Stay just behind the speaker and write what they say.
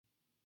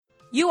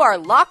You are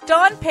Locked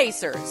On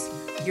Pacers,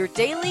 your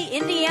daily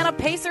Indiana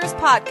Pacers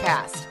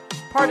podcast,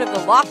 part of the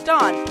Locked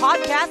On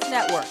Podcast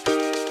Network,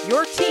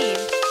 your team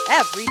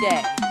every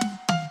day.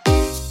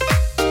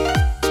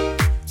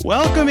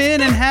 Welcome in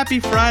and happy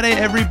Friday,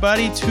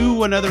 everybody,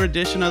 to another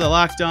edition of the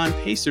Locked On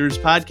Pacers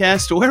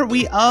podcast, where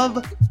we,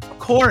 of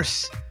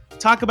course,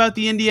 talk about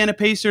the Indiana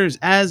Pacers.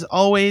 As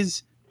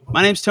always,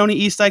 my name's Tony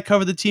East. I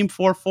cover the team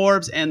for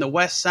Forbes and the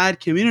West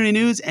Side Community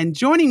News. And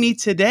joining me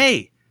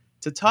today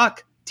to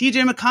talk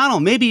TJ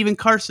McConnell, maybe even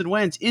Carson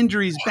Wentz,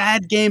 injuries,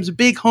 bad games,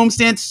 big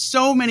homestand,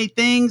 so many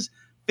things.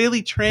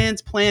 Philly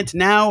transplant,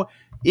 now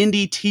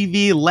Indy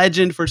TV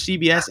legend for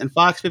CBS and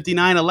Fox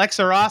 59,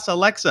 Alexa Ross.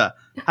 Alexa,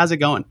 how's it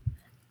going?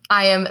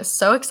 I am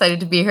so excited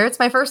to be here. It's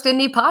my first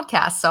Indy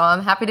podcast, so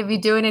I'm happy to be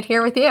doing it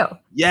here with you.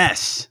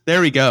 Yes,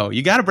 there we go.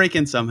 You got to break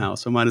in somehow,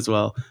 so might as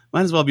well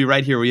be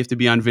right here where you have to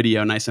be on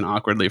video nice and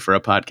awkwardly for a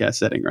podcast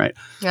setting, right?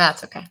 Yeah,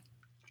 that's okay.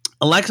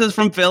 Alexa's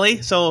from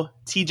Philly, so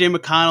TJ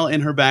McConnell in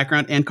her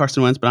background, and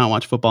Carson Wentz, but I don't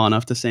watch football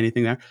enough to say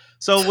anything there.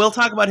 So we'll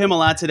talk about him a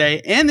lot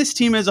today, and this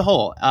team as a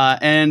whole.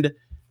 And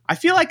I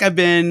feel like I've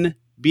been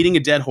beating a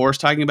dead horse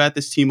talking about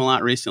this team a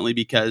lot recently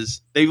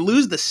because they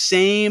lose the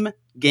same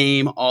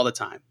game all the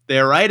time.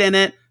 They're right in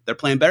it. They're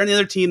playing better than the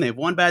other team. They have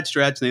one bad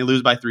stretch, and they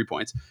lose by 3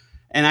 points.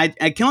 And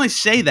I can only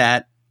say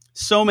that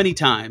so many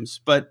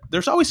times, but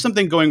there's always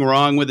something going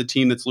wrong with a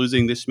team that's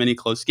losing this many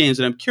close games.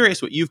 And I'm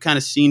curious what you've kind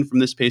of seen from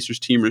this Pacers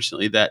team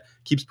recently that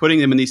keeps putting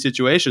them in these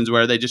situations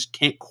where they just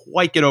can't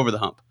quite get over the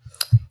hump.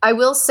 I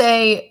will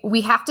say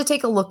we have to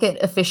take a look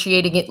at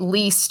officiating at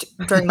least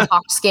during the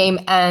Hawks game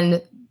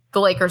and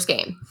the Lakers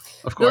game.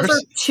 Of course. Those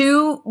are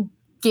two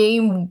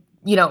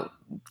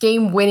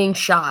game-winning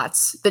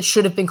shots that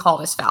should have been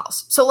called as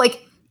fouls. So,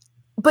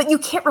 but you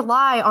can't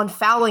rely on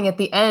fouling at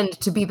the end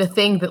to be the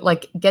thing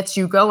that, gets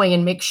you going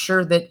and makes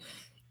sure that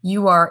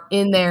you are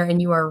in there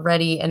and you are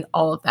ready and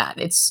all of that.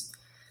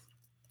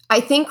 I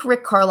think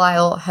Rick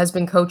Carlisle has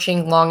been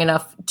coaching long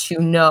enough to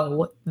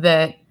know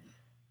that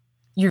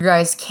you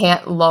guys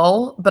can't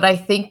lull, but I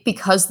think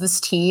because this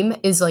team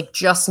is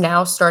just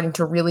now starting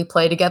to really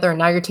play together and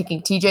now you're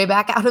taking TJ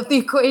back out of the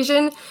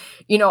equation,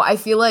 I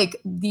feel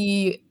like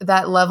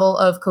that level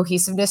of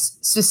cohesiveness,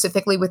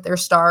 specifically with their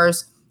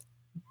stars,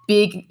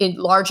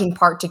 large in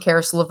part to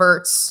Karis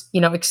LeVert's,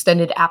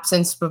 extended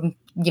absence from,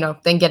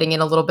 then getting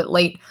in a little bit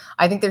late.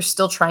 I think they're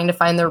still trying to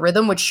find their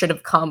rhythm, which should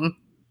have come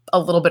a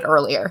little bit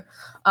earlier.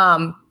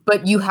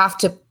 But you have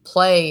to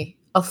play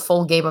a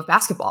full game of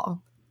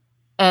basketball.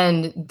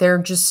 And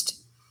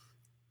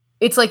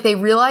it's like they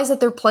realize that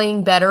they're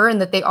playing better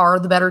and that they are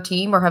the better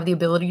team or have the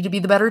ability to be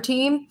the better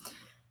team.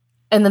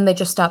 And then they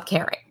just stop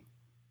caring.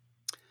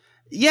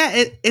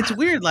 Yeah, it's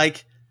weird.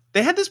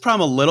 They had this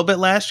problem a little bit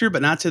last year,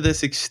 but not to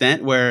this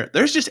extent where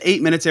there's just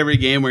 8 minutes every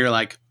game where you're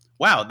like,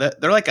 wow,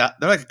 they're like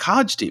a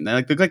college team. They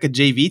look like a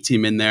JV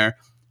team in there.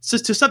 So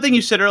to something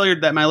you said earlier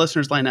that my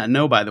listeners might not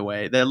know, by the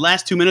way, the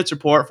last 2 minutes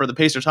report for the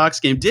Pacers Hawks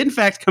game did in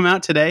fact come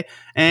out today.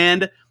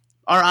 And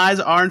our eyes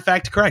are, in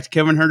fact, correct.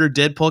 Kevin Huerter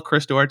did pull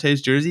Chris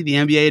Duarte's jersey. The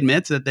NBA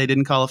admits that they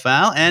didn't call a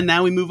foul. And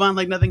now we move on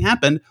like nothing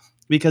happened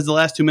because the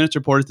last 2 minutes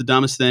report is the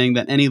dumbest thing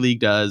that any league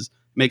does.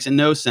 Makes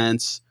no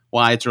sense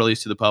why it's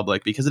released to the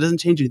public because it doesn't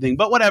change anything.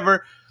 But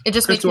whatever. It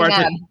just makes me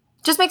mad.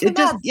 Just makes me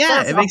mad.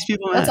 Yeah, it makes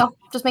people mad. That's all.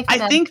 Just makes me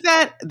mad. I think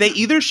that they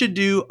either should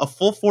do a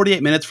full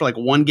 48 minutes for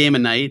one game a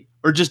night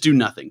or just do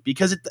nothing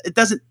because it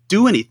doesn't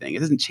do anything. It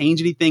doesn't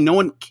change anything. No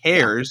one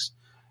cares.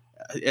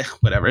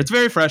 Whatever. It's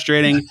very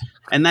frustrating.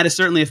 And that is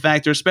certainly a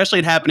factor, especially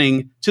it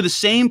happening to the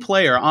same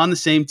player on the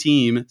same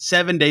team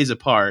 7 days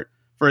apart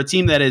for a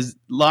team that has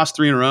lost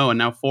 3 in a row and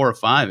now 4 or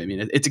 5. I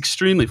mean, it's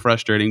extremely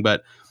frustrating,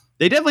 but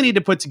they definitely need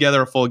to put together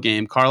a full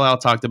game. Carlisle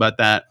talked about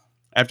that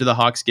after the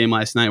Hawks game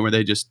last night where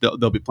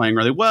they'll be playing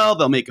really well.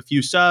 They'll make a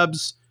few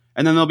subs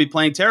and then they'll be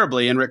playing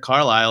terribly. And Rick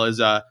Carlisle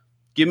is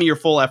give me your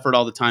full effort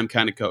all the time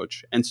kind of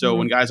coach. And so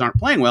when guys aren't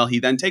playing well, he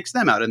then takes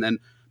them out and then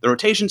the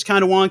rotation's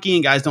kind of wonky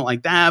and guys don't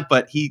like that,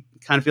 but he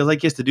kind of feels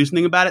like he has to do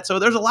something about it. So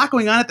there's a lot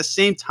going on at the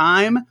same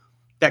time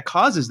that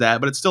causes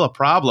that, but it's still a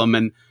problem.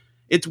 And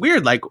it's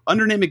weird.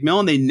 Under Nate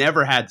McMillan, they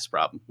never had this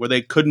problem where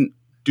they couldn't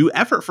do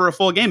effort for a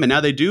full game. And now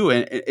they do.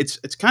 And it's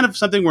kind of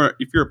something where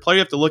if you're a player,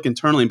 you have to look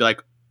internally and be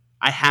like,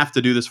 I have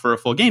to do this for a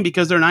full game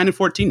because they're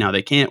 9-14 now.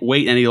 They can't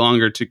wait any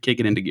longer to kick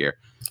it into gear.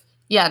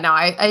 Yeah, no,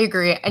 I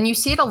agree. And you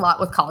see it a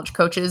lot with college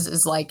coaches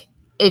is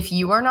if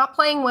you are not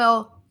playing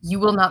well, you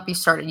will not be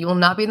started. You will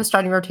not be in the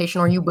starting rotation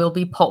or you will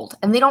be pulled.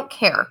 And they don't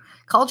care.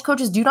 College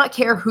coaches do not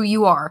care who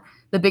you are.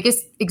 The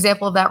biggest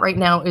example of that right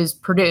now is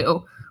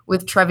Purdue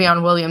with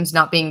Trevion Williams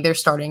not being their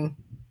starting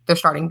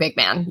big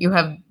man. You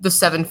have the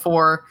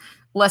 7'4",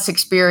 less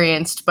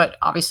experienced, but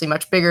obviously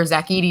much bigger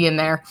Zach Edey in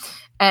there.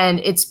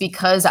 And it's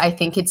because I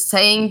think it's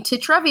saying to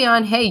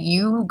Trevion, hey,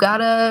 you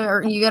gotta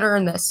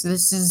earn this.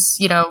 This is,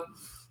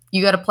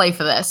 you gotta play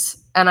for this.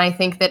 And I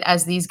think that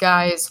as these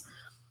guys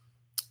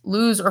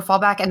lose or fall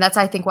back, and that's,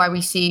 I think, why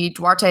we see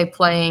Duarte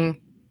playing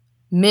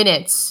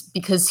minutes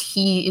because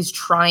he is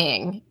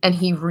trying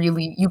and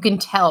you can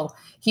tell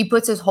he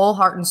puts his whole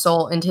heart and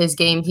soul into his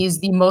game. He's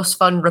the most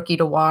fun rookie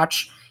to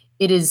watch.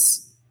 It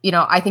is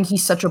I think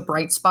he's such a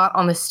bright spot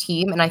on this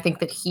team. And I think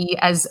that he,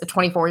 as a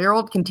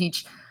 24-year-old, can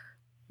teach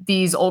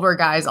these older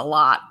guys a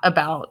lot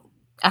about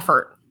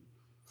effort.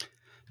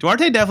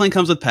 Duarte definitely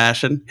comes with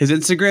passion. His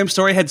Instagram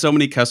story had so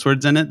many cuss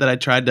words in it that I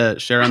tried to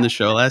share on the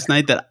show last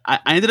night that I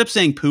ended up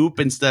saying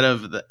poop instead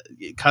of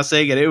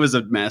cussing, and it was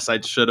a mess.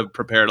 I should have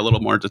prepared a little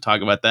more to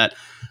talk about that.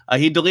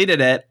 He deleted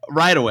it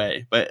right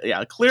away. But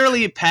yeah,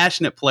 clearly a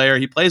passionate player.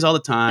 He plays all the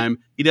time.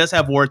 He does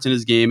have warts in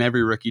his game.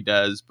 Every rookie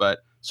does, but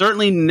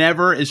certainly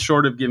never is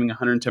short of giving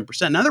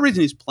 110%. Another reason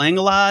he's playing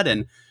a lot,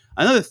 and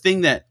another thing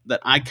that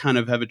I kind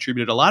of have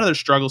attributed a lot of their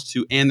struggles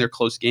to and their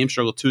close game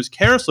struggle to is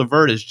Caris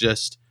LeVert is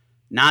just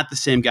not the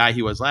same guy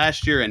he was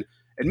last year. And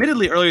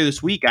admittedly, earlier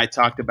this week, I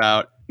talked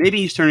about maybe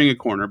he's turning a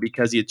corner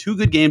because he had 2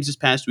 good games this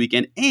past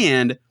weekend,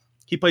 and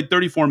he played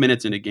 34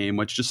 minutes in a game,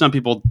 which to some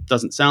people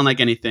doesn't sound like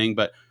anything,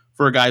 but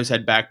for a guy who's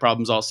had back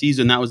problems all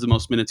season, that was the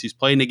most minutes he's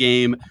played in a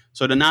game.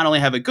 So to not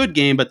only have a good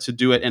game, but to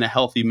do it in a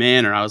healthy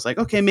manner, I was like,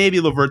 okay, maybe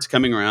LeVert's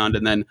coming around.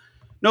 And then,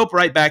 nope,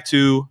 right back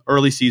to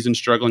early season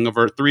struggling.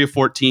 LeVert, 3 of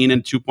 14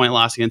 and a 2-point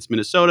loss against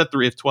Minnesota,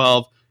 3 of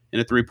 12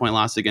 and a 3-point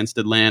loss against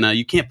Atlanta.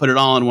 You can't put it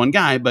all on one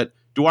guy, but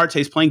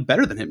Duarte's playing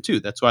better than him, too.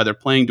 That's why they're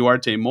playing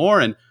Duarte more.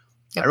 And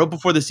I wrote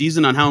before the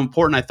season on how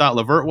important I thought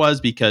LeVert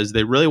was because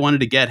they really wanted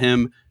to get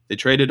him. They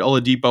traded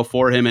Oladipo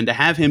for him. And to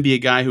have him be a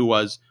guy who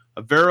was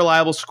a very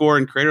reliable scorer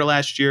and creator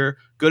last year,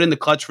 good in the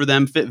clutch for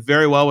them, fit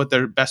very well with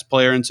their best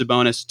player in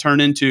Sabonis,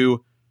 turn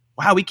into,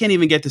 wow, we can't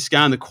even get this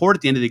guy on the court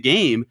at the end of the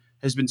game,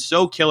 has been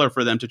so killer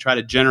for them to try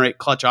to generate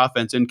clutch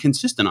offense and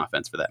consistent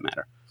offense for that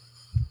matter.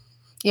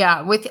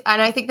 Yeah,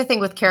 and I think the thing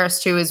with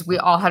Caris too is we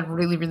all had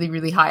really, really,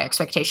 really high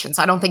expectations.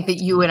 I don't think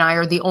that you and I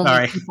are the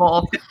only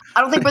people.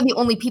 I don't think we're the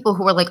only people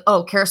who are like,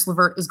 oh, Caris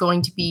LeVert is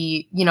going to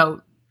be,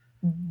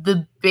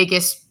 the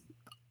biggest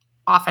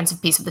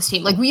offensive piece of this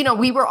team. Like,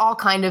 we were all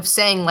kind of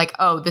saying like,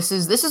 oh, this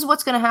is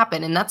what's going to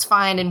happen, and that's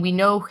fine. And we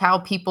know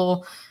how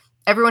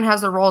everyone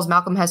has their roles.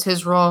 Malcolm has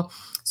his role.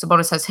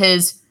 Sabonis has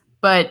his,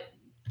 but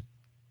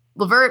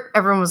LeVert,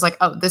 everyone was like,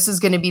 oh, this is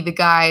going to be the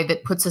guy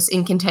that puts us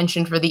in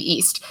contention for the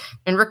East.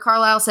 And Rick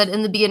Carlisle said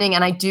in the beginning,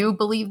 and I do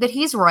believe that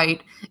he's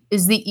right,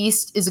 is the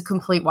East is a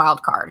complete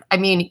wild card. I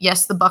mean,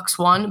 yes, the Bucks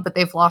won, but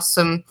they've lost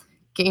some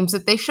games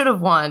that they should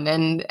have won.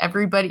 And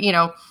everybody,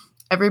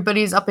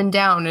 everybody's up and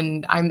down.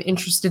 And I'm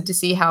interested to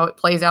see how it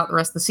plays out the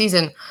rest of the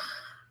season.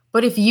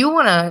 But if you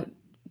want to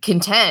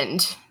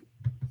contend,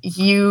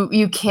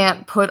 you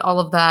can't put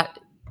all of that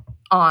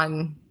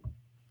on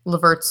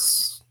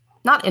LeVert's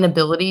not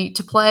inability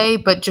to play,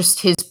 but just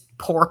his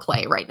poor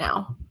play right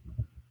now.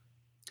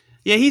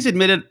 Yeah, he's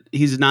admitted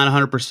he's not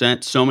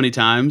 100% so many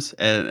times.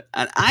 And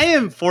I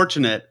am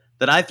fortunate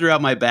that I threw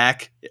out my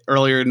back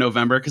earlier in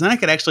November because then I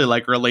could actually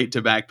relate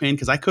to back pain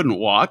because I couldn't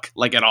walk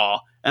at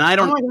all. And I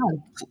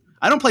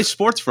don't play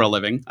sports for a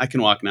living. I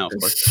can walk now, of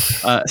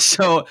course.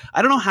 So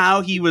I don't know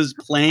how he was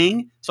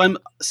playing. So I'm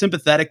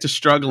sympathetic to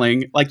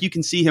struggling. Like you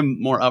can see him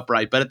more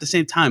upright, but at the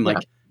same time,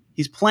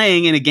 he's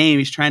playing in a game.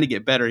 He's trying to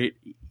get better.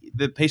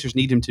 The Pacers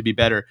need him to be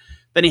better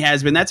than he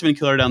has been. That's been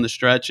killer down the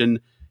stretch. And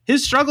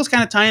his struggles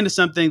kind of tie into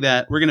something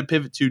that we're going to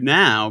pivot to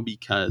now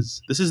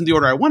because this isn't the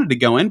order I wanted to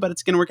go in, but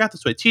it's going to work out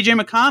this way. TJ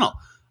McConnell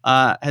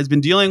has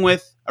been dealing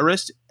with a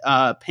wrist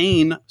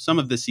pain some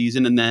of the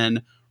season. And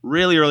then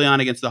really early on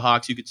against the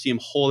Hawks, you could see him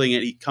holding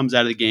it. He comes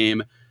out of the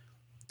game,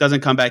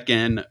 doesn't come back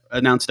in,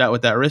 announced out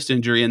with that wrist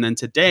injury. And then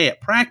today at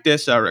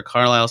practice, Rick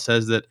Carlisle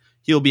says that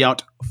he'll be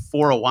out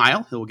for a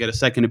while. He'll get a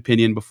second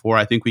opinion before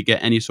I think we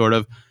get any sort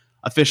of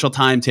official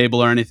timetable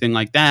or anything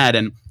like that.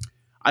 And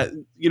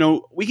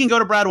we can go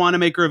to Brad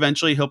Wanamaker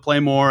eventually. He'll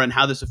play more and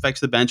how this affects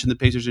the bench and the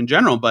Pacers in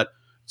general. But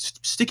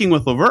sticking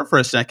with LeVert for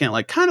a second,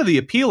 kind of the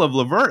appeal of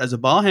LeVert as a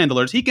ball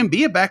handler is he can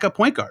be a backup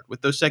point guard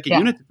with those second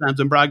units at times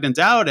when Brogdon's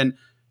out. And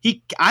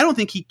I don't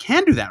think he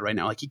can do that right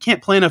now. He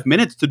can't play enough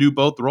minutes to do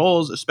both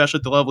roles, especially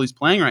at the level he's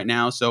playing right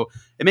now. So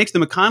it makes the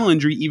McConnell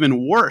injury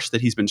even worse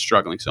that he's been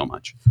struggling so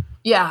much.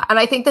 Yeah, and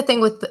I think the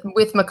thing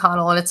with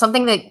McConnell, and it's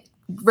something that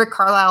Rick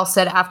Carlisle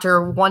said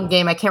after one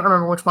game, I can't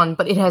remember which one,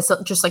 but it has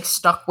just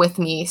stuck with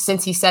me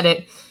since he said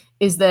it,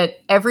 is that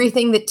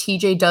everything that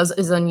TJ does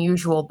is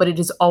unusual, but it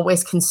is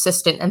always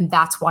consistent. And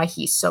that's why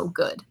he's so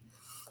good.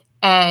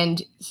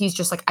 And he's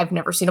just I've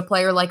never seen a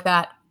player like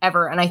that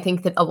ever. And I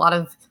think that a lot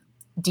of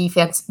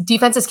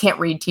defenses can't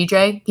read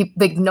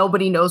TJ.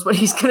 Nobody knows what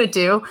he's going to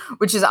do,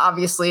 which is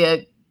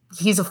obviously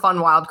he's a fun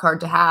wild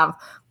card to have.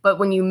 But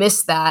when you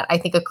miss that, I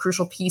think a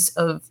crucial piece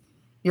of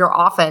your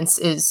offense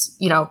is,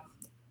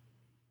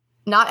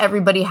 not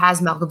everybody has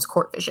Malcolm's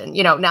court vision.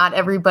 Not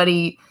everyone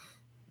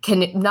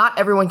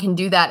can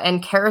do that.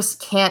 And Caris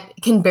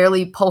can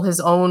barely pull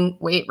his own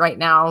weight right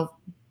now,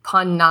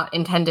 pun not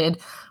intended.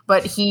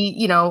 But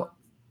he,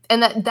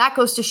 and that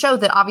goes to show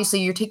that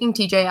obviously you're taking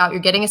TJ out,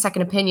 you're getting a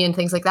second opinion,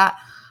 things like that.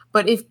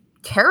 But if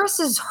Caris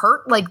is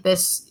hurt like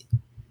this,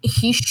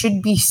 he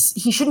shouldn't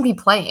be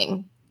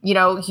playing.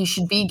 He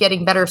should be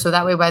getting better. So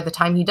that way, by the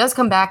time he does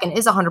come back and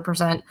is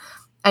 100%,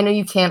 I know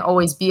you can't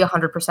always be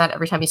 100%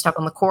 every time you step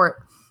on the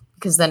court,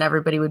 because then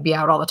everybody would be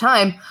out all the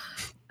time.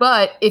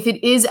 But if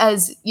it is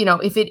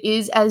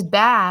as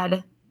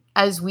bad,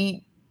 as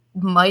we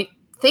might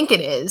think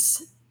it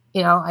is,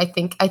 I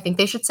think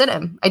they should sit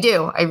him. I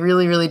do. I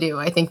really, really do.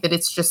 I think that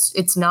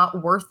it's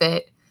not worth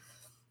it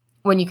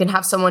when you can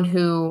have someone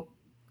who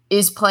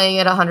is playing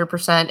at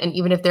 100%, and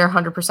even if their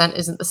 100%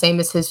 isn't the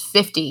same as his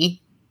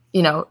 50,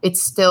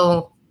 it's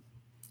still,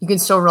 you can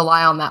still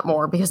rely on that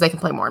more because they can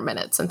play more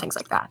minutes and things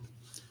like that.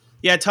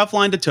 Yeah, tough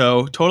line to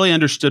toe. Totally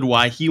understood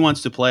why he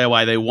wants to play,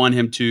 why they want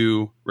him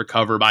to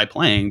recover by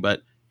playing.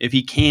 But if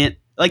he can't,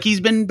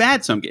 he's been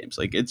bad some games.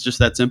 It's just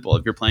that simple.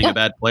 If you're playing a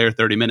bad player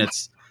 30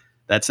 minutes,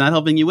 that's not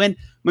helping you win.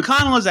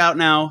 McConnell is out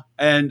now,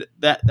 and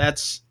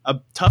that's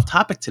a tough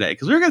topic today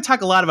because we were going to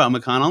talk a lot about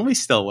McConnell, and we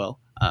still will.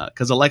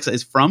 Because Alexa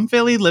is from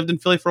Philly, lived in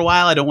Philly for a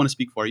while. I don't want to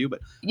speak for you, but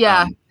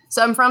yeah.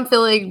 So I'm from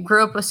Philly,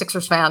 grew up a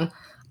Sixers fan.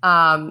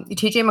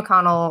 TJ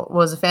McConnell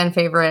was a fan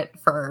favorite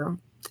for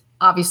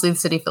obviously the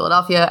city of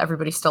Philadelphia.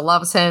 Everybody still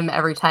loves him.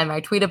 Every time I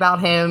tweet about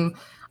him,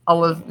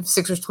 all of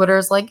Sixers Twitter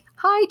is like,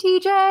 "Hi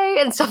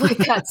TJ," and stuff like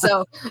that.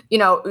 So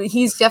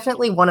he's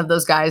definitely one of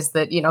those guys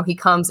that he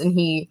comes and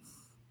he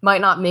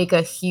might not make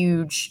a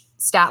huge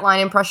stat line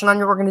impression on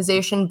your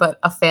organization, but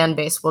a fan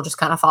base will just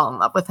kind of fall in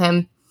love with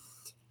him.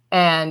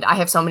 And I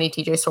have so many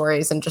TJ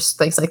stories and just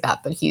things like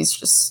that. But he's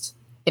just,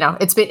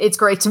 it's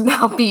great to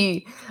now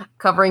be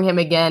covering him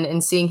again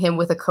and seeing him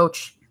with a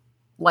coach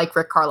like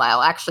Rick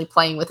Carlisle, actually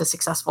playing with a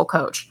successful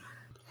coach.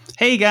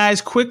 Hey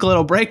guys, quick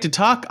little break to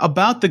talk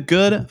about the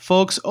good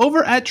folks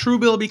over at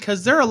Truebill,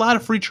 because there are a lot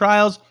of free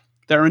trials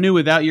that renew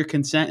without your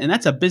consent, and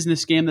that's a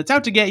business scam that's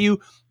out to get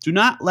you. Do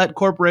not let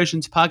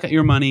corporations pocket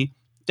your money.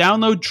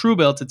 Download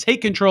Truebill to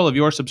take control of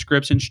your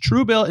subscriptions.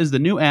 Truebill is the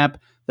new app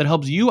that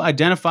helps you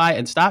identify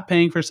and stop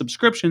paying for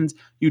subscriptions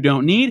you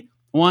don't need,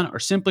 want, or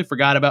simply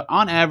forgot about.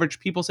 On average,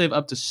 people save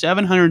up to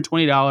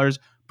 $720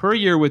 per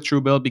year with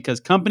Truebill because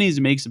companies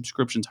make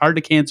subscriptions hard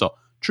to cancel.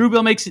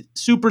 Truebill makes it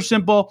super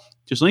simple.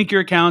 Just link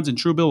your accounts and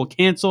Truebill will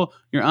cancel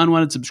your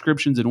unwanted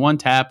subscriptions in one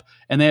tap.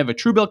 And they have a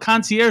Truebill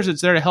concierge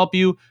that's there to help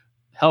you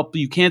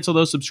cancel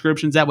those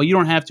subscriptions. That way you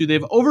don't have to. They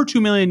have over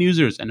 2 million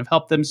users and have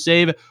helped them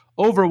save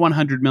over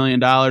 $100 million.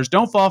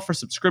 Don't fall for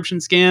subscription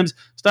scams.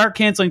 Start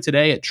canceling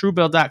today at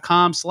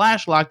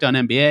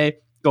Truebill.com/LockedOnNBA.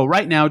 Go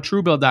right now,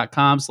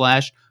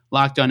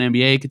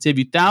 Truebill.com/LockedOnNBA. It could save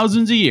you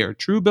thousands a year.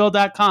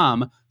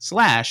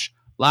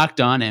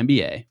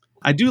 Truebill.com/LockedOnNBA.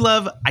 I do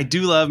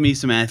love me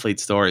some athlete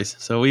stories.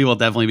 So we will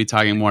definitely be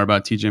talking more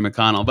about TJ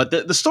McConnell. But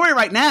the story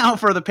right now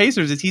for the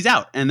Pacers is he's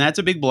out, and that's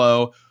a big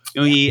blow.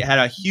 He had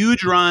a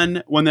huge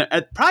run when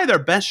probably their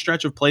best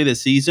stretch of play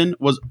this season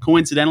was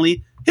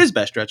coincidentally his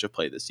best stretch of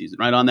play this season,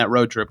 right on that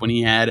road trip when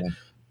he had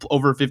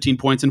over 15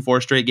 points in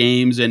 4 straight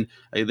games. And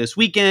this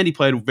weekend, he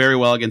played very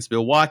well against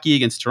Milwaukee,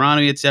 against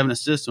Toronto. He had 7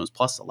 assists and was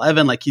plus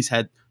 11. He's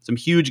had some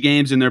huge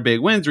games in their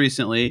big wins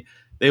recently.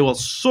 They will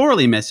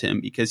sorely miss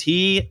him because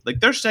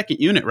their second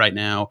unit right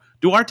now,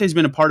 Duarte's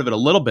been a part of it a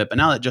little bit, but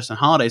now that Justin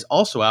Holiday's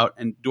also out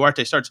and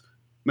Duarte starts,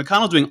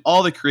 McConnell's doing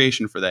all the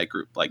creation for that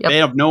group. They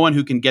have no one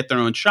who can get their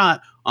own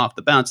shot off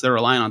the bounce. They're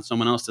relying on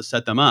someone else to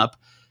set them up.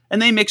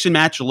 And they mix and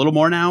match a little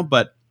more now,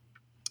 but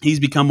he's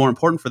become more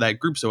important for that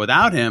group. So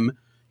without him,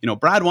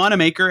 Brad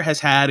Wanamaker has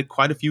had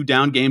quite a few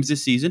down games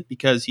this season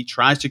because he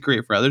tries to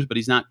create for others, but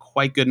he's not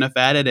quite good enough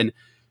at it. And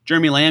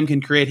Jeremy Lamb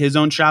can create his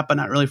own shot, but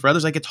not really for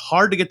others. It's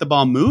hard to get the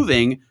ball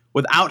moving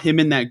without him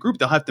in that group.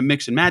 They'll have to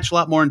mix and match a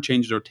lot more and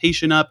change the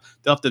rotation up.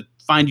 They'll have to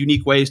find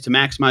unique ways to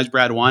maximize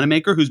Brad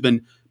Wanamaker, who's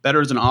been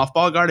better as an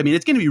off-ball guard.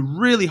 It's going to be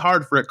really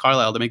hard for Rick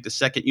Carlisle to make the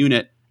second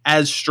unit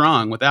as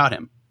strong without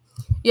him.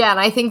 Yeah, and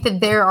I think that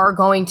there are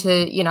going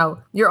to,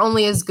 you're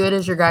only as good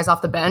as your guys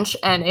off the bench.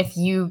 And if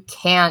you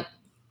can't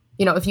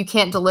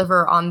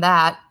deliver on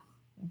that,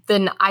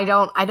 then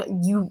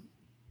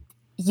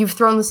you've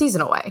thrown the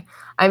season away.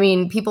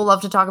 People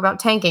love to talk about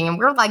tanking, and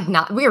we are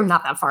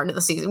not that far into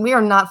the season. We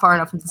are not far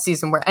enough into the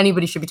season where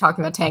anybody should be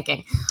talking about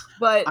tanking.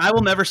 But I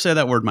will never say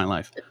that word in my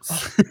life.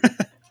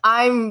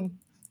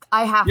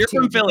 You're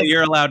from Philly.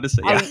 You're allowed to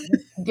say.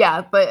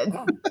 Yeah, but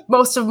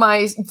most of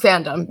my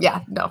fandom,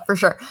 for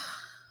sure.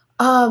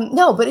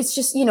 No, but it's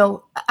just,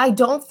 I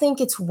don't think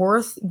it's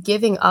worth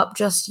giving up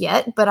just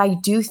yet. But I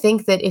do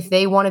think that if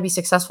they want to be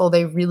successful,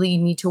 they really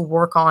need to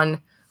work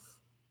on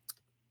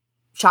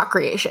shot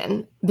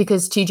creation,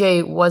 because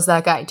TJ was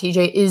that guy.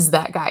 TJ is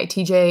that guy.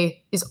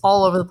 TJ is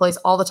all over the place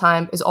all the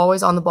time, is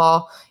always on the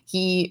ball.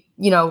 He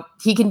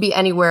can be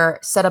anywhere,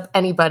 set up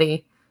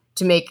anybody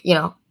to make,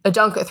 a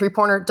dunk, a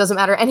 3-pointer, doesn't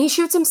matter. And he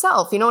shoots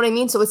himself, you know what I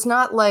mean? So it's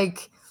not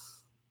like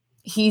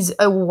he's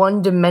a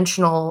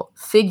one-dimensional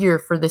figure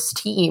for this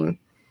team.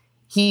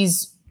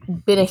 He's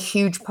been a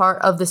huge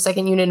part of the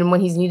second unit, and when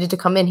he's needed to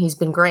come in, he's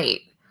been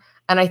great.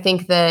 And I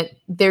think that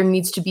there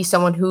needs to be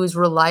someone who is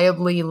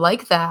reliably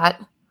like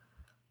that,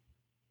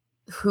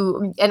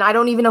 and I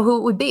don't even know who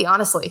it would be,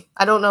 honestly.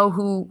 I don't know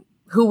who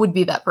would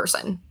be that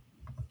person.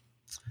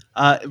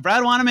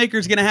 Brad Wanamaker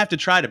is going to have to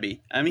try to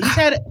be.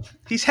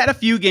 He's had a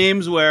few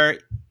games where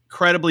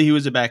incredibly he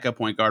was a backup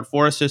point guard.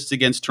 4 assists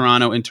against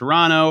Toronto in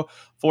Toronto,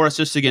 4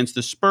 assists against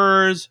the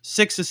Spurs,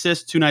 6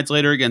 assists 2 nights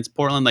later against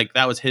Portland. Like,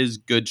 that was his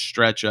good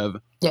stretch of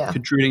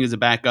contributing as a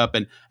backup.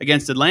 And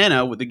against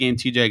Atlanta, with the game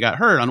TJ got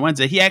hurt on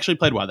Wednesday, he actually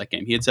played well that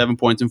game. He had 7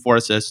 points and 4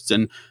 assists,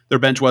 and their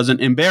bench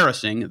wasn't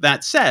embarrassing.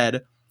 That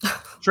said,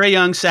 Trae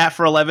Young sat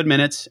for 11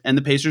 minutes, and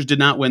the Pacers did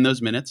not win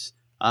those minutes.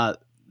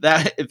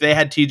 That if they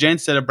had TJ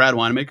instead of Brad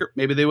Wanamaker,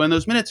 maybe they win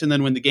those minutes and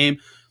then win the game.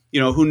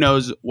 Who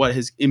knows what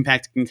his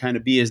impact can kind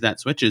of be as that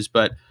switches.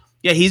 But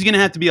yeah, he's going to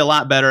have to be a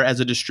lot better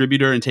as a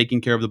distributor and taking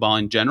care of the ball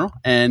in general.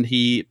 And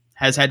he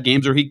has had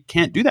games where he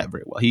can't do that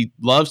very well. He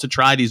loves to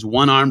try these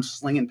one-arm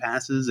slinging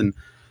passes, and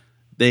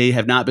they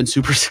have not been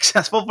super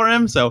successful for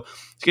him. So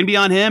it's going to be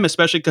on him,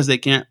 especially because they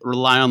can't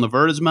rely on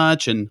LeVert as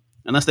much. And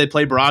unless they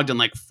play Brogdon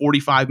like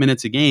 45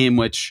 minutes a game,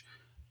 which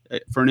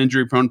for an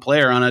injury-prone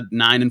player on a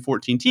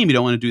 9-14 team, you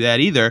don't want to do that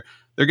either.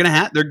 They're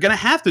gonna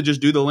have to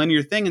just do the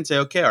linear thing and say,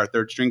 okay, our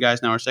third string guy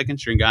is now our second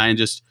string guy, and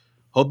just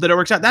hope that it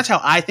works out. That's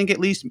how I think, at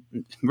least.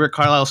 Rick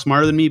Carlisle's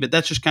smarter than me, but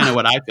that's just kind of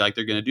what I feel like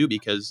they're gonna do,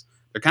 because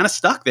they're kind of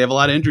stuck. They have a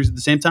lot of injuries at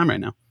the same time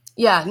right now.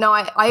 Yeah, no,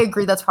 I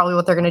agree. That's probably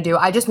what they're gonna do.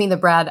 I just mean that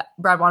Brad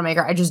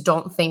Wanamaker, I just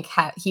don't think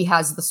he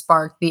has the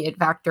spark, the it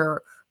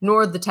factor,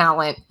 nor the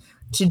talent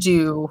to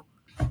do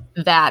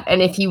that.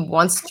 And if he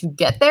wants to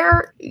get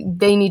there,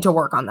 they need to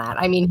work on that.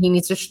 I mean, he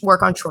needs to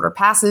work on shorter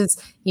passes.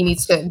 He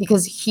needs to,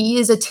 because he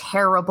is a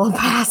terrible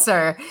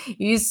passer.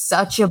 He's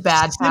such a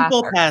bad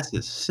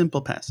passer.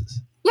 Simple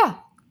passes. Yeah.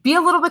 Be a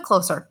little bit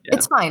closer. Yeah.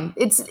 It's fine.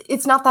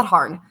 It's not that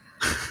hard.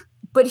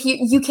 But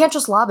you can't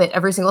just lob it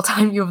every single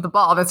time you have the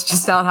ball. That's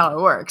just not how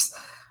it works.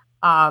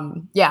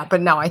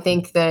 But no, I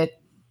think that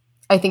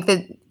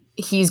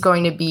he's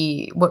going to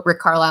be what Rick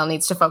Carlisle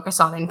needs to focus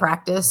on in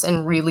practice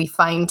and really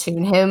fine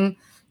tune him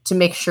to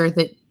make sure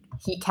that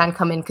he can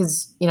come in,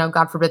 because,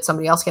 God forbid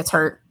somebody else gets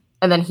hurt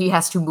and then he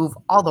has to move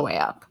all the way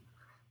up,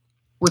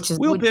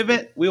 We'll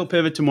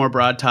pivot to more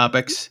broad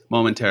topics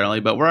momentarily,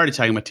 but we're already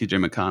talking about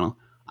TJ McConnell.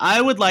 I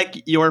would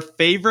like your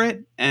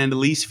favorite and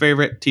least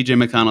favorite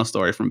TJ McConnell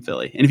story from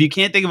Philly. And if you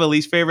can't think of a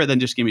least favorite, then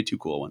just give me 2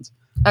 cool ones.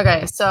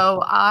 Okay,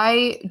 so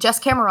Jess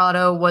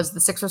Camerato was the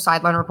Sixers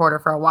sideline reporter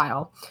for a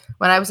while.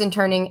 When I was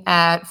interning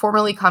at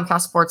formerly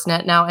Comcast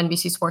Sportsnet, now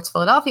NBC Sports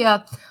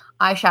Philadelphia,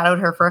 I shadowed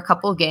her for a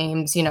couple of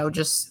games,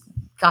 just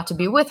got to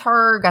be with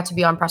her, got to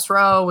be on press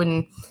row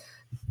and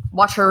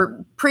watch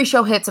her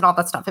pre-show hits and all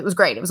that stuff. It was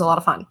great. It was a lot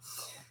of fun.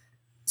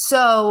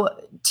 So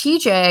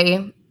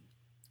TJ,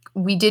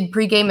 we did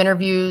pregame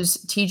interviews.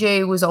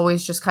 TJ was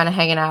always just kind of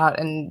hanging out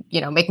and,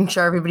 making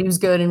sure everybody was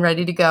good and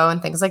ready to go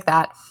and things like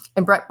that.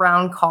 And Brett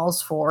Brown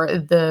calls for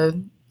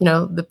the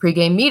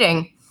pregame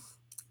meeting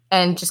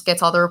and just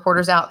gets all the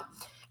reporters out.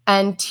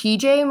 And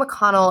TJ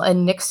McConnell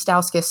and Nick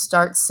Stauskas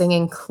start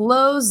singing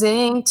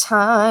 "Closing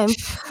Time,"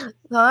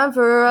 time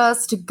for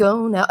us to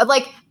go now.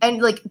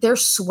 And they're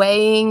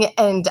swaying,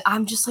 and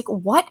I'm just like,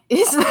 what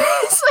is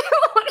this?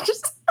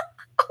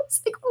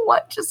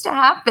 What just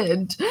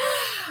happened?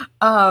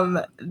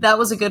 That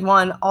was a good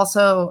one.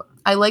 Also,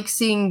 I like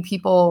seeing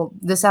people.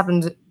 This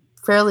happened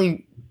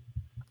pretty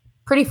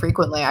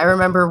frequently. I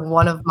remember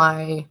one of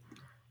my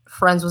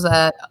friends was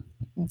out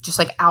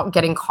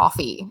getting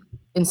coffee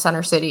in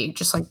Center City.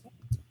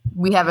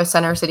 We have a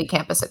Center City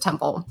campus at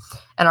Temple,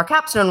 and our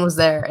capstone was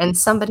there. And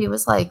somebody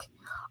was like,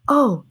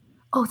 "Oh,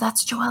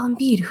 that's Joel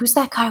Embiid. Who's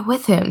that guy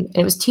with him?" And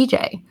it was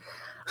TJ.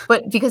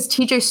 But because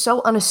TJ's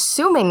so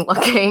unassuming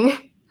looking,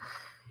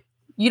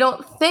 you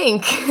don't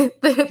think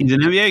that he's an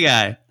NBA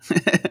guy.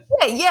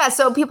 Yeah.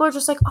 So people are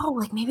just like,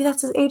 oh, maybe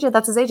that's his agent.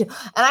 That's his agent.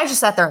 And I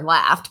just sat there and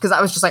laughed because I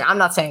was just like, I'm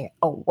not saying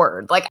a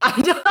word.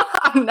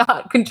 I'm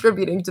not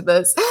contributing to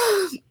this.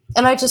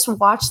 And I just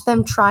watched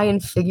them try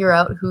and figure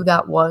out who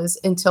that was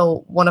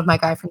until one of my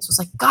guy friends was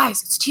like,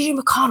 guys, it's TJ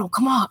McConnell.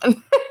 Come on.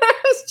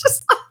 It's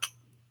just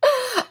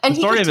and the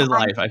story of his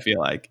life, I feel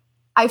like.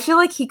 I feel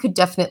like he could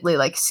definitely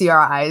see our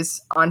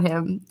eyes on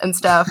him and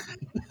stuff.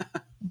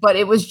 But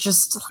it was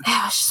just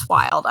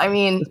wild. I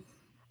mean,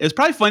 it was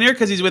probably funnier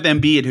because he's with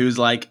Embiid, who's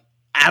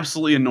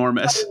absolutely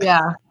enormous.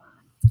 Yeah.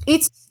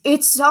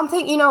 It's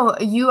something,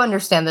 you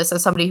understand this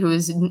as somebody who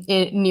is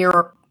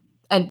near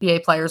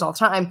NBA players all the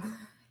time.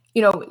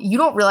 You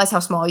don't realize how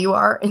small you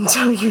are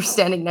until you're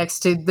standing next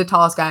to the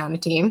tallest guy on a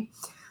team.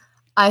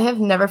 I have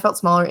never felt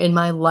smaller in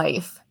my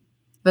life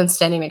than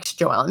standing next to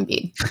Joel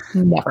Embiid.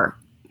 Never.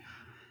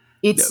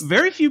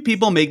 Very few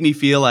people make me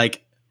feel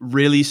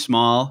really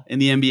small in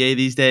the NBA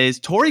these days.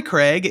 Torrey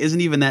Craig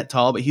isn't even that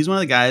tall, but he's one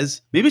of the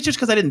guys. Maybe it's just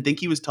because I didn't think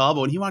he was tall,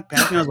 but when he walked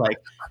past me, I was like,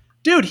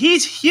 dude,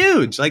 he's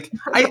huge.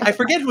 I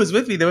forget who was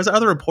with me. There was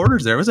other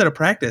reporters there. I was at a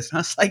practice. And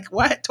I was like,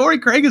 what? Torrey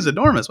Craig is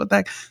enormous. What the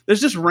heck?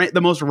 There's just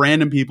the most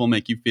random people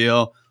make you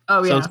feel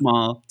so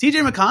small.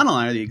 TJ McConnell and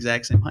I are the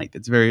exact same height.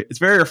 It's very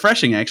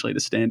refreshing, actually, to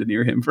stand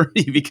near him for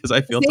me because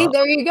I feel tall.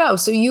 There you go.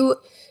 So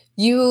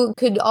you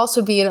could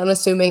also be an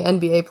unassuming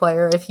NBA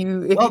player if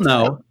you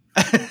no.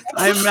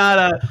 I'm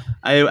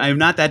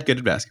not that good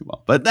at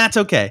basketball, but that's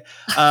okay.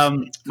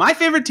 My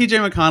favorite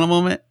TJ McConnell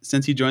moment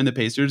since he joined the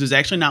Pacers is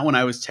actually not one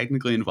I was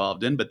technically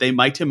involved in, but they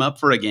mic'd him up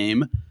for a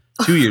game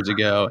 2 years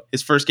ago,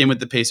 his first game with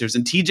the Pacers,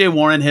 and TJ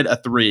Warren hit a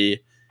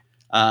three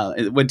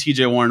when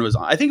TJ Warren was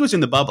on. I think it was in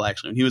the bubble,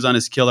 actually, when he was on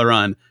his killer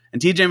run.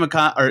 And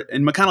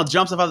McConnell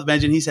jumps off the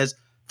bench and he says,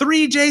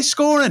 3J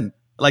scoring.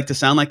 I like to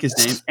sound like his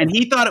name. And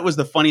he thought it was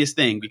the funniest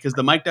thing because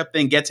the mic'd up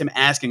thing gets him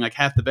asking like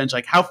half the bench,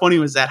 like, how funny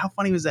was that? How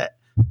funny was that?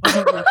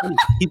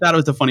 He thought it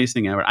was the funniest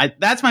thing ever.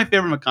 That's my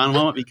favorite McConnell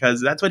moment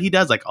because that's what he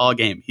does like all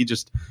game. He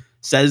just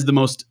says the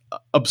most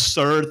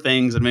absurd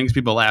things and makes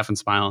people laugh and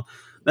smile.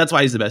 That's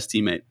why he's the best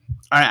teammate.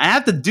 All right, I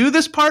have to do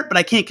this part, but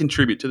I can't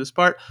contribute to this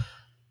part.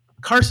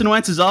 Carson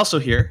Wentz is also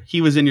here.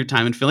 He was in your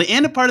time in Philly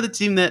and a part of the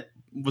team that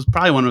was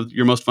probably one of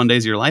your most fun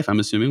days of your life, I'm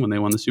assuming, when they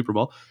won the Super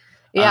Bowl.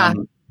 Yeah.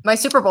 My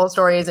Super Bowl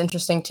story is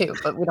interesting too,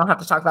 but we don't have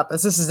to talk about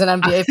this. This is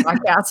an NBA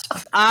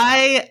podcast.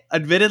 I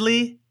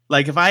admittedly,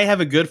 like if I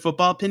have a good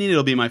football opinion,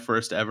 it'll be my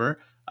first ever.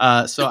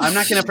 So I'm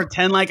not going to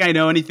pretend like I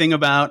know anything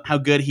about how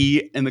good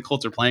he and the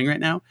Colts are playing right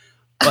now.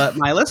 But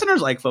my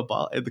listeners like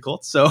football at the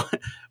Colts. So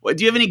do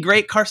you have any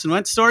great Carson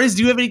Wentz stories?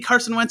 Do you have any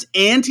Carson Wentz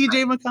and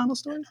TJ McConnell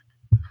stories?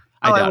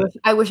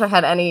 I wish I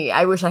had any.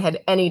 I wish I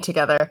had any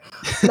together.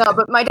 No,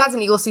 but my dad's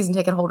an Eagles season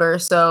ticket holder,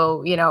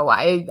 so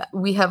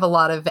we have a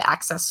lot of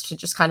access to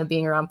just kind of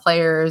being around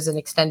players and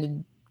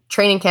extended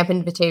training camp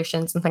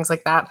invitations and things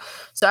like that.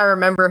 So I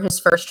remember his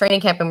first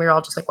training camp, and we were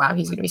all just like, "Wow,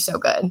 he's going to be so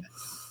good,"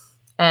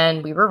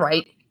 and we were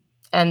right.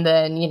 And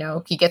then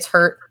he gets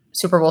hurt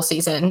Super Bowl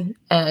season,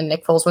 and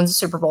Nick Foles wins the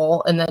Super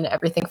Bowl, and then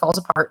everything falls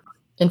apart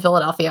in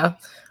Philadelphia,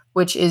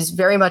 which is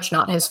very much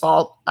not his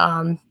fault.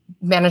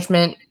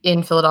 Management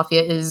in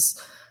Philadelphia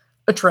is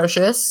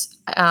atrocious.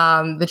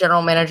 The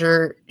general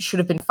manager should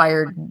have been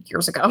fired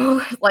years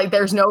ago. Like,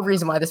 there's no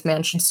reason why this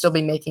man should still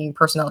be making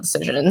personnel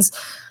decisions.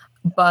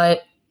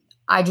 But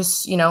I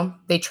just,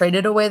 they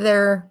traded away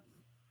their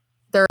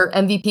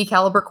MVP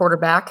caliber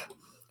quarterback.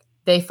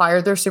 They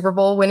fired their Super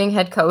Bowl winning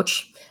head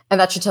coach. And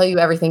that should tell you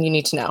everything you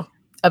need to know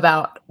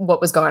about what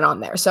was going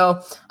on there.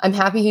 So I'm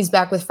happy he's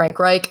back with Frank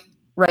Reich.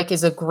 Reich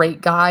is a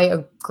great guy,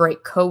 a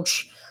great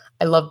coach.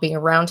 I love being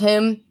around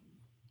him.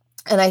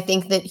 And I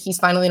think that he's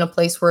finally in a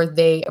place where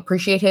they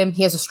appreciate him.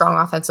 He has a strong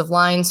offensive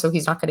line, so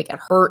he's not going to get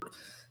hurt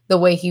the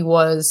way he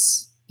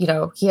was. He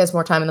has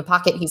more time in the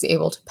pocket. He's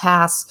able to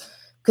pass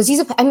because he's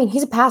a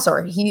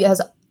passer. He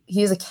has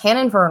a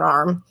cannon for an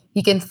arm.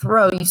 He can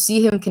throw. You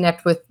see him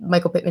connect with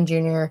Michael Pittman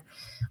Jr.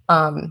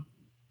 And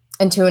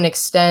to an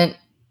extent,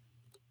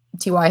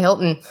 T.Y.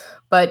 Hilton.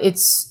 But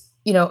it's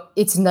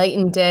night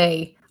and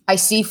day. I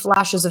see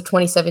flashes of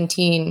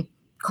 2017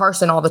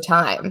 Carson all the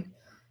time.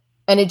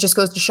 And it just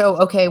goes to show,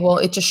 okay, well,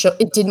 it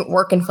didn't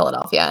work in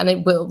Philadelphia, and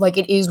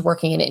it is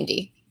working in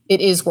Indy.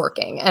 It is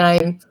working.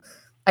 And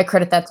I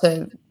credit that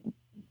to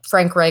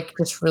Frank Reich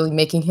just really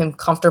making him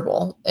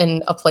comfortable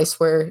in a place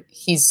where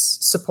he's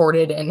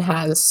supported and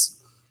has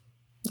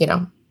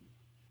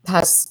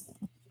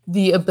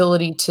the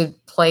ability to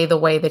play the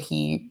way that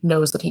he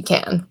knows that he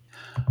can.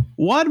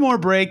 One more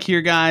break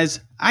here,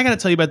 guys. I got to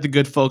tell you about the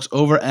good folks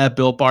over at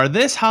Built Bar.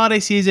 This holiday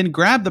season,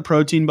 grab the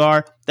protein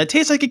bar that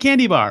tastes like a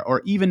candy bar,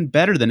 or even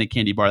better than a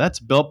candy bar. That's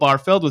Built Bar,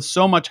 filled with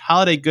so much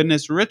holiday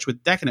goodness, rich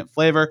with decadent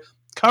flavor,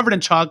 covered in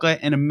chocolate,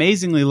 and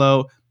amazingly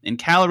low in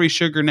calories,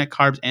 sugar, net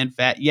carbs, and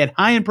fat. Yet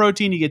high in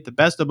protein, you get the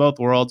best of both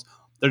worlds.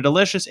 They're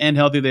delicious and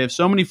healthy. They have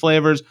so many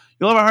flavors,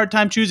 you'll have a hard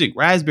time choosing.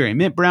 Raspberry,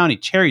 mint brownie,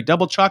 cherry,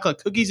 double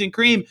chocolate, cookies and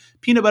cream,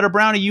 peanut butter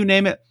brownie, you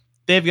name it.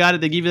 They've got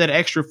it. They give you that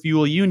extra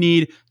fuel you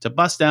need to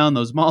bust down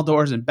those mall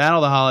doors and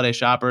battle the holiday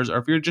shoppers. Or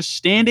if you're just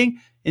standing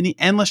in the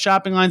endless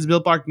shopping lines,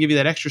 Built Bar can give you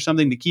that extra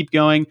something to keep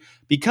going.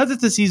 Because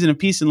it's a season of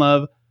peace and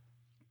love,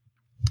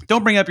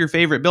 don't bring up your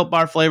favorite Built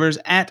Bar flavors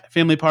at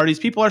family parties.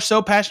 People are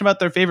so passionate about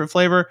their favorite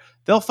flavor,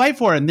 they'll fight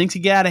for it and things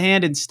can get out of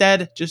hand.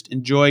 Instead, just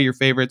enjoy your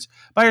favorites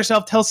by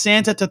yourself. Tell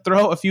Santa to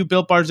throw a few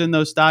Built Bars in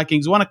those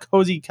stockings. Want a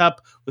cozy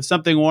cup with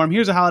something warm?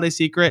 Here's a holiday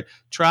secret.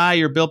 Try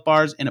your Built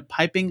Bars in a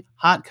piping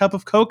hot cup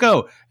of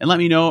cocoa and let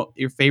me know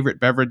your favorite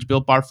beverage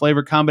Built Bar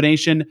flavor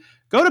combination.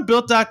 Go to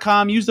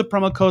Built.com. Use the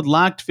promo code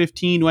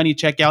LOCKED15 when you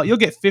check out. You'll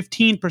get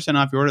 15%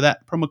 off your order.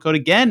 That promo code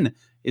again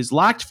is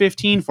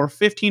LOCKED15 for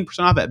 15%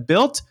 off at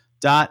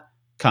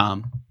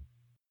Built.com.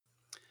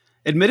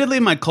 Admittedly,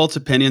 my Colts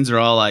opinions are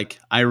all like,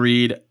 I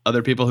read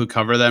other people who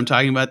cover them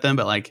talking about them,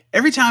 but like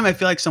every time I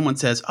feel like someone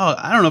says, oh,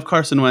 I don't know if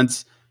Carson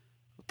Wentz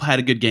had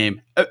a good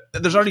game.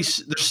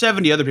 There's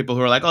 70 other people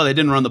who are like, oh, they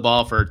didn't run the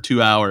ball for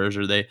 2 hours,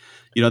 or they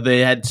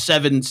had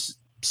 7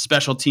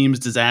 special teams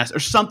disaster or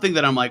something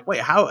that I'm like,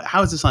 wait,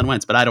 how is this on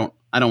Wentz? But I don't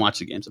watch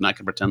the games. I'm not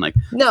gonna pretend like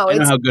I know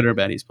how good or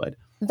bad he's played.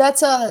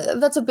 That's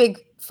a big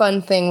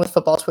fun thing with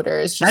football Twitter.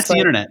 Is just that's the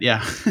internet,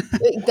 yeah.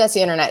 That's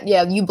the internet.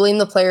 Yeah, you blame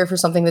the player for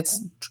something that's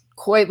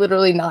quite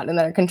literally not in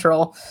their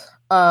control.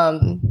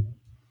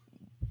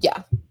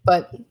 Yeah,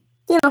 but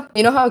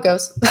you know how it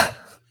goes.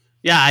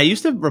 Yeah, I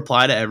used to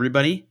reply to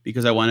everybody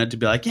because I wanted to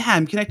be like, yeah,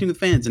 I'm connecting with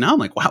fans, and now I'm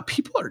like, wow,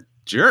 people are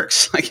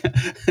jerks. Like,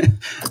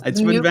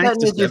 it's been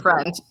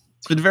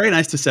very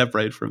nice to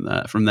separate from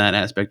that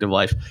aspect of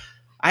life.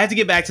 I have to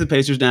get back to the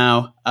Pacers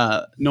now.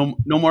 No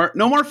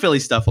more Philly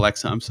stuff,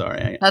 Alexa. I'm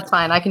sorry. That's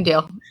fine. I can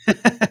deal.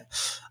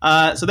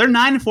 So they're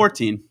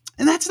 9-14,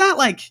 and that's not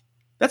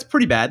That's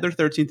pretty bad. They're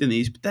 13th in the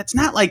East, but that's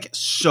not like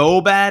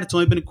so bad. It's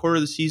only been a quarter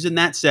of the season.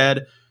 That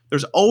said,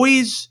 there's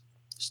always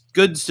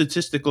good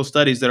statistical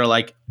studies that are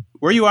like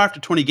where you are after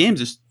 20 games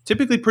is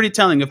typically pretty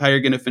telling of how you're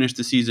going to finish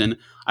the season.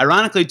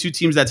 Ironically, two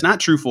teams that's not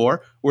true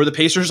for were the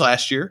Pacers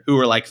last year, who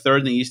were like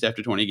third in the East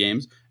after 20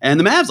 games, and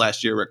the Mavs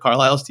last year, where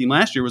Carlisle's team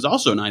last year was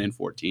also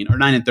 9-14 or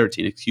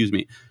 9-13, excuse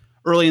me,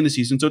 early in the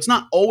season. So it's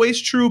not always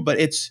true, but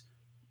it's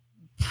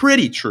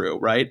pretty true,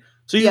 right?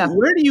 So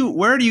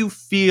where do you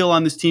feel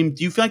on this team?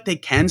 Do you feel like they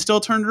can still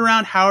turn it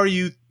around? How are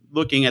you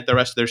looking at the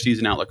rest of their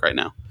season outlook right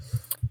now?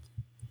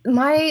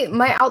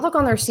 My outlook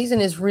on their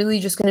season is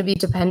really just going to be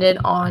dependent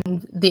on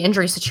the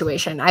injury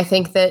situation. I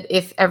think that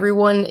if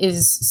everyone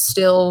is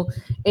still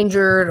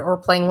injured or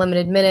playing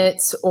limited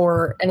minutes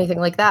or anything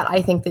like that,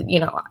 I think that,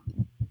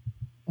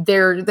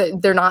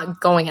 they're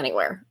not going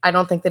anywhere. I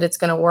don't think that it's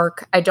going to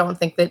work. I don't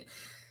think that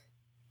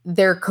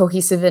they're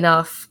cohesive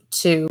enough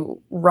to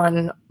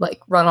run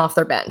off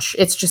their bench.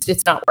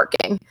 It's not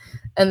working.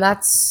 And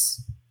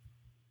that's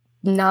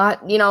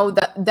not,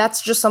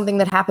 that's just something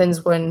that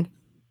happens when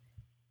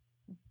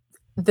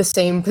the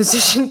same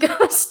position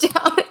goes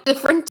down at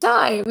different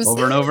times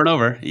over and over and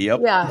over.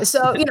 Yep. Yeah.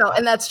 So,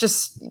 and that's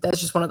just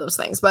one of those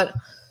things. But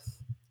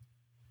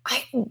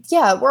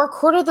we're a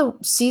quarter of the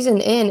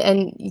season in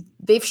and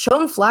they've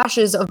shown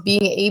flashes of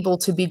being able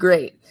to be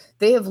great.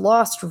 They have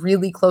lost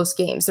really close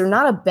games. They're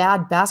not a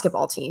bad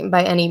basketball team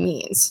by any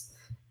means.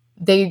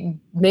 They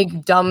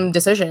make dumb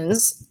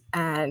decisions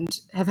and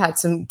have had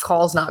some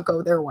calls not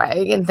go their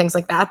way and things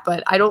like that.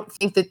 But I don't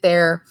think that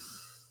they're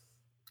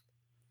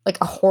like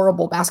a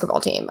horrible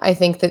basketball team. I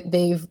think that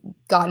they've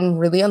gotten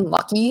really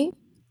unlucky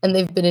and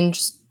they've been in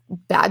just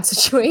bad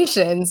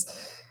situations.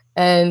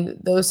 And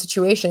those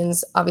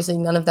situations, obviously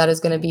none of that is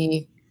going to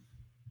be,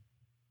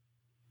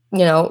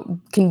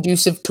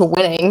 conducive to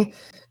winning.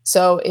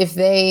 So if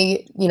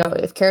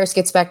if Karras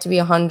gets back to be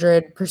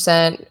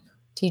 100%,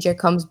 TJ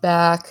comes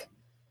back,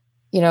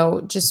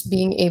 just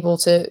being able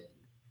to,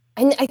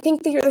 and I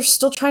think they're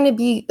still trying to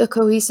be a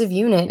cohesive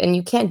unit, and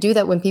you can't do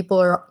that when people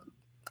are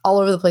all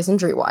over the place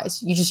injury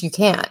wise. You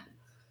can't.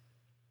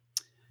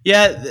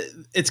 Yeah,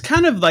 it's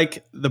kind of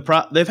like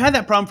they've had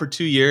that problem for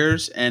 2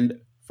 years, and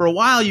for a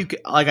while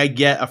I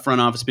get a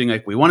front office being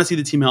like, we want to see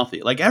the team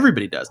healthy, like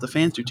everybody does, the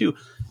fans do too.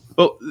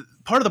 But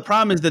part of the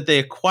problem is that they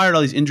acquired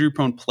all these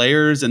injury-prone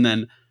players, and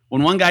then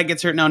when one guy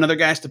gets hurt, now another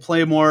guy has to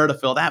play more to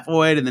fill that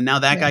void, and then now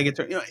that guy gets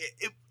hurt.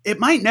 It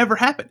might never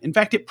happen. In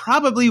fact, it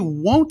probably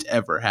won't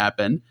ever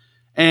happen.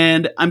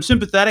 And I'm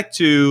sympathetic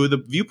to the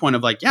viewpoint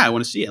of like, I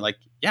want to see it. Like,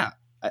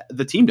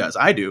 the team does.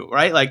 I do,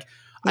 right? Like,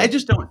 I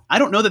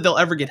don't know that they'll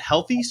ever get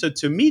healthy. So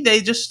to me,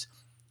 they just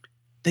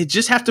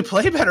have to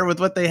play better with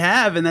what they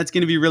have, and that's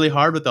going to be really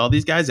hard with all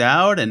these guys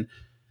out. And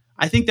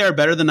I think they're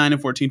better than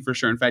 9-14 for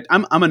sure. In fact,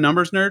 I'm a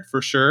numbers nerd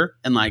for sure,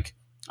 and like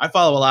I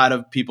follow a lot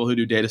of people who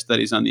do data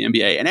studies on the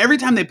NBA, and every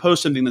time they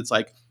post something that's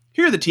like,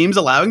 here are the teams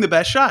allowing the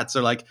best shots,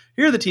 or like,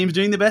 here are the teams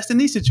doing the best in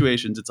these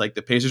situations, it's like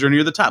the Pacers are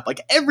near the top,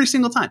 like every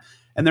single time.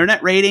 And their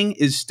net rating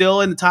is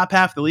still in the top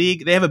half of the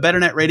league. They have a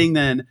better net rating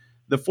than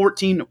the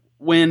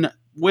 14-win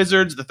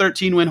Wizards, the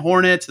 13-win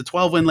Hornets, the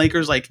 12-win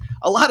Lakers. Like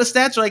a lot of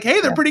stats are like,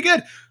 hey, they're pretty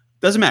good.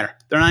 Doesn't matter.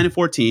 They're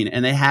 9-14,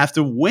 and they have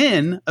to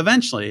win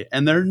eventually,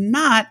 and they're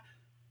not.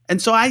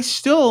 And so I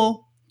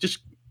still just,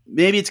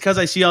 maybe it's because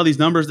I see all these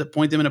numbers that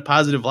point them in a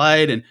positive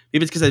light, and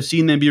maybe it's because I've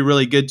seen them be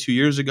really good 2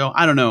 years ago.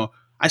 I don't know.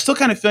 I still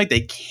kind of feel like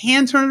they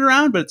can turn it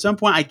around, but at some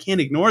point I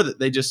can't ignore that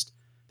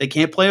they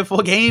can't play a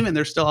full game and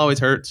they're still always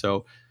hurt.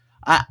 So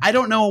I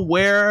don't know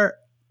where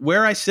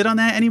I sit on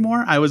that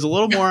anymore. I was a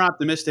little more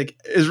optimistic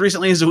as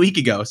recently as a week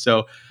ago.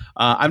 So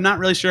I'm not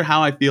really sure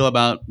how I feel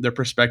about their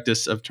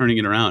prospectus of turning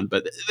it around,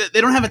 but they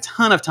don't have a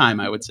ton of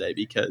time, I would say,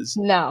 because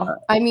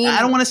I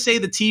don't want to say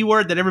the T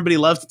word that everybody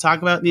loves to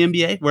talk about in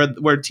the NBA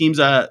where teams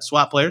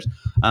swap players.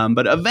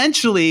 But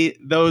eventually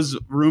those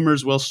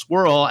rumors will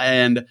swirl.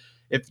 And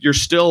if you're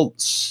still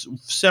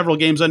several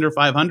games under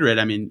 500,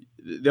 I mean,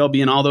 they'll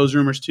be in all those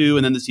rumors too.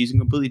 And then the season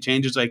completely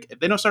changes. Like if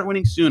they don't start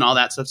winning soon, all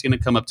that stuff's going to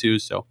come up too.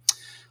 So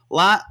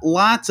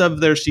lots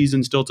of their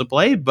season still to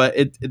play, but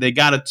they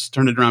got to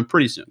turn it around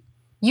pretty soon.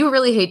 You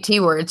really hate T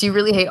words. You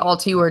really hate all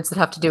T words that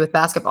have to do with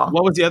basketball.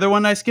 What was the other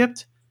one I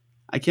skipped?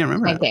 I can't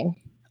remember. Tanking.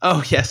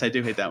 Oh, yes, I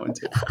do hate that one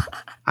too.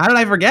 How did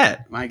I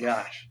forget? My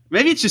gosh.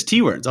 Maybe it's just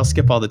T words. I'll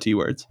skip all the T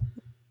words.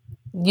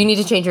 You need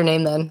to change your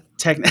name then.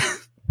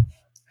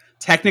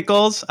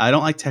 Technicals. I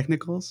don't like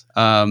technicals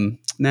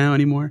now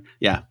anymore.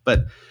 Yeah,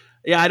 but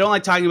I don't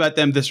like talking about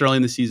them this early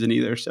in the season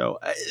either. So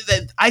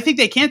I think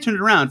they can turn it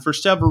around for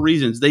several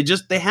reasons. They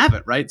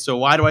haven't, right? So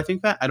why do I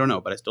think that? I don't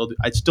know, but I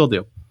still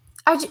do.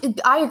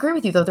 I agree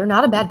with you, though. They're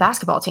not a bad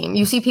basketball team.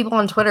 You see people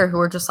on Twitter who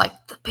are just like,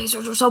 the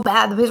Pacers are so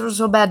bad. The Pacers are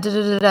so bad. Da,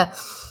 da, da, da.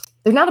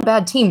 They're not a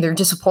bad team. They're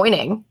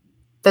disappointing.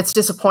 That's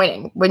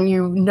disappointing when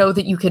you know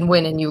that you can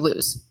win and you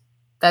lose.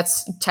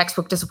 That's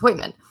textbook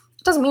disappointment.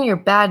 It doesn't mean you're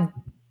a bad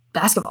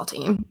basketball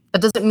team.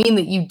 That doesn't mean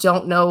that you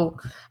don't know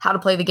how to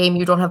play the game.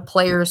 You don't have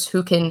players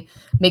who can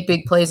make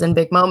big plays in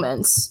big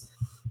moments.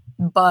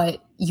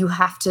 But you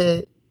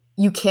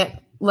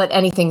can't let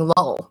anything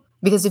lull.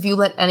 because if you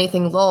let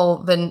anything lull,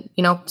 then,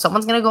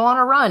 someone's going to go on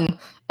a run.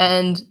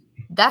 And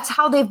that's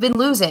how they've been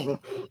losing,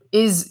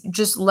 is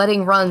just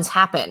letting runs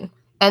happen.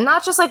 And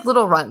not just like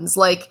little runs,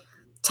 like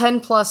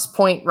 10 plus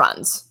point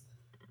runs.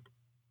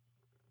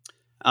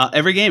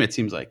 Every game, it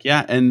seems like.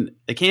 Yeah. And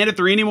they can't hit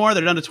 3 anymore.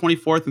 They're down to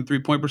 24th in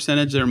 3-point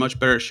percentage. They're much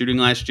better at shooting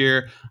last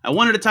year. I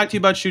wanted to talk to you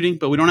about shooting,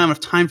 but we don't have enough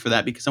time for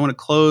that because I want to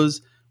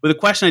close with a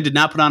question I did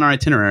not put on our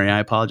itinerary. I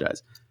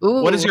apologize.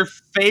 Ooh. What is your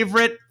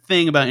favorite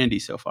thing about Indy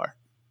so far?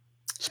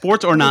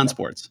 Sports or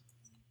non-sports?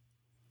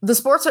 The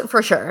sports are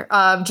for sure.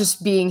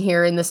 Just being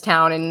here in this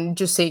town and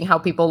just seeing how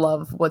people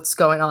love what's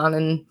going on.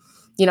 And,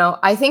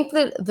 I think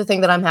that the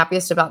thing that I'm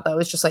happiest about, though,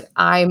 is just like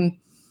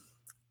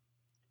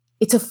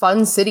it's a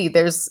fun city.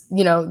 There's,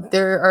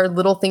 there are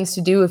little things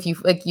to do if you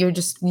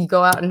you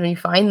go out and you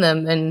find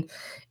them. And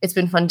it's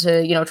been fun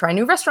to, try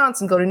new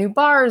restaurants and go to new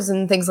bars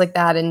and things like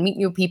that and meet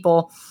new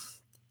people.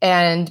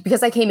 And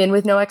because I came in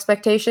with no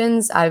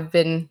expectations, I've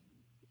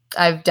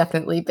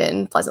definitely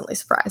been pleasantly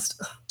surprised.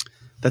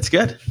 That's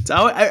good.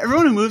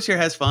 Everyone who moves here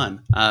has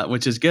fun,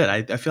 which is good.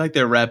 I feel like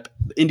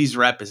Indy's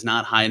rep is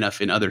not high enough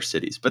in other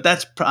cities, but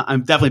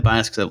I'm definitely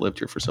biased because I've lived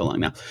here for so long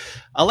now.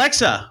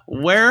 Alexa,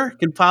 where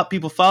can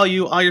people follow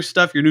you? All your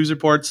stuff, your news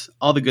reports,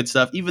 all the good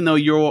stuff. Even though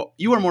you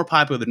are more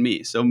popular than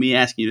me, so me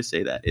asking you to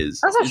say that is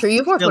that's not true. You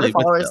have more Twitter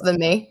followers than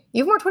me.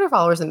 You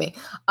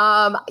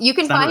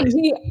can find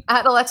me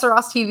at Alexa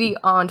Ross TV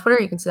on Twitter.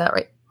 You can see that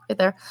right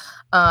there.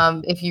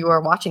 If you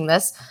are watching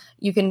this.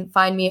 You can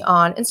find me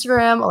on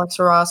Instagram,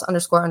 Alexa Ross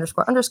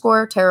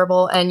 ___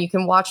 terrible. And you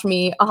can watch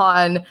me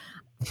on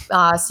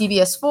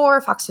CBS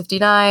 4, Fox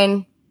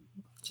 59.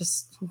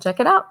 Just check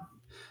it out.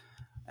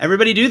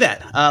 Everybody do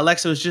that.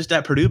 Alexa was just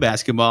at Purdue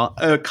basketball,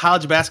 a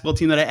college basketball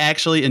team that I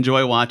actually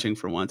enjoy watching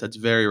for once. That's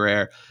very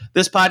rare.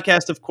 This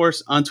podcast, of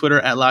course, on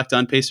Twitter at Locked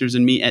On Pacers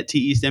and me at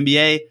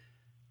TEastNBA.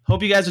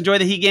 Hope you guys enjoy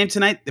the Heat game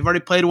tonight. They've already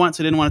played once.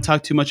 I didn't want to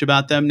talk too much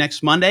about them.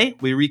 Next Monday,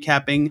 we're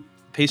recapping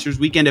Pacers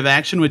weekend of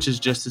action, which is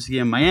just this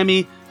game in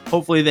Miami.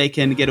 Hopefully they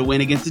can get a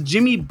win against the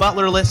Jimmy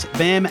Butler-less,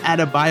 Bam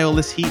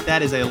Adebayo-less Heat.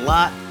 That is a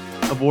lot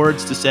of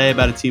words to say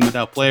about a team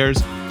without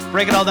players.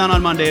 Break it all down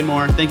on Monday and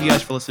more. Thank you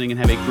guys for listening and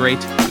have a great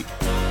week.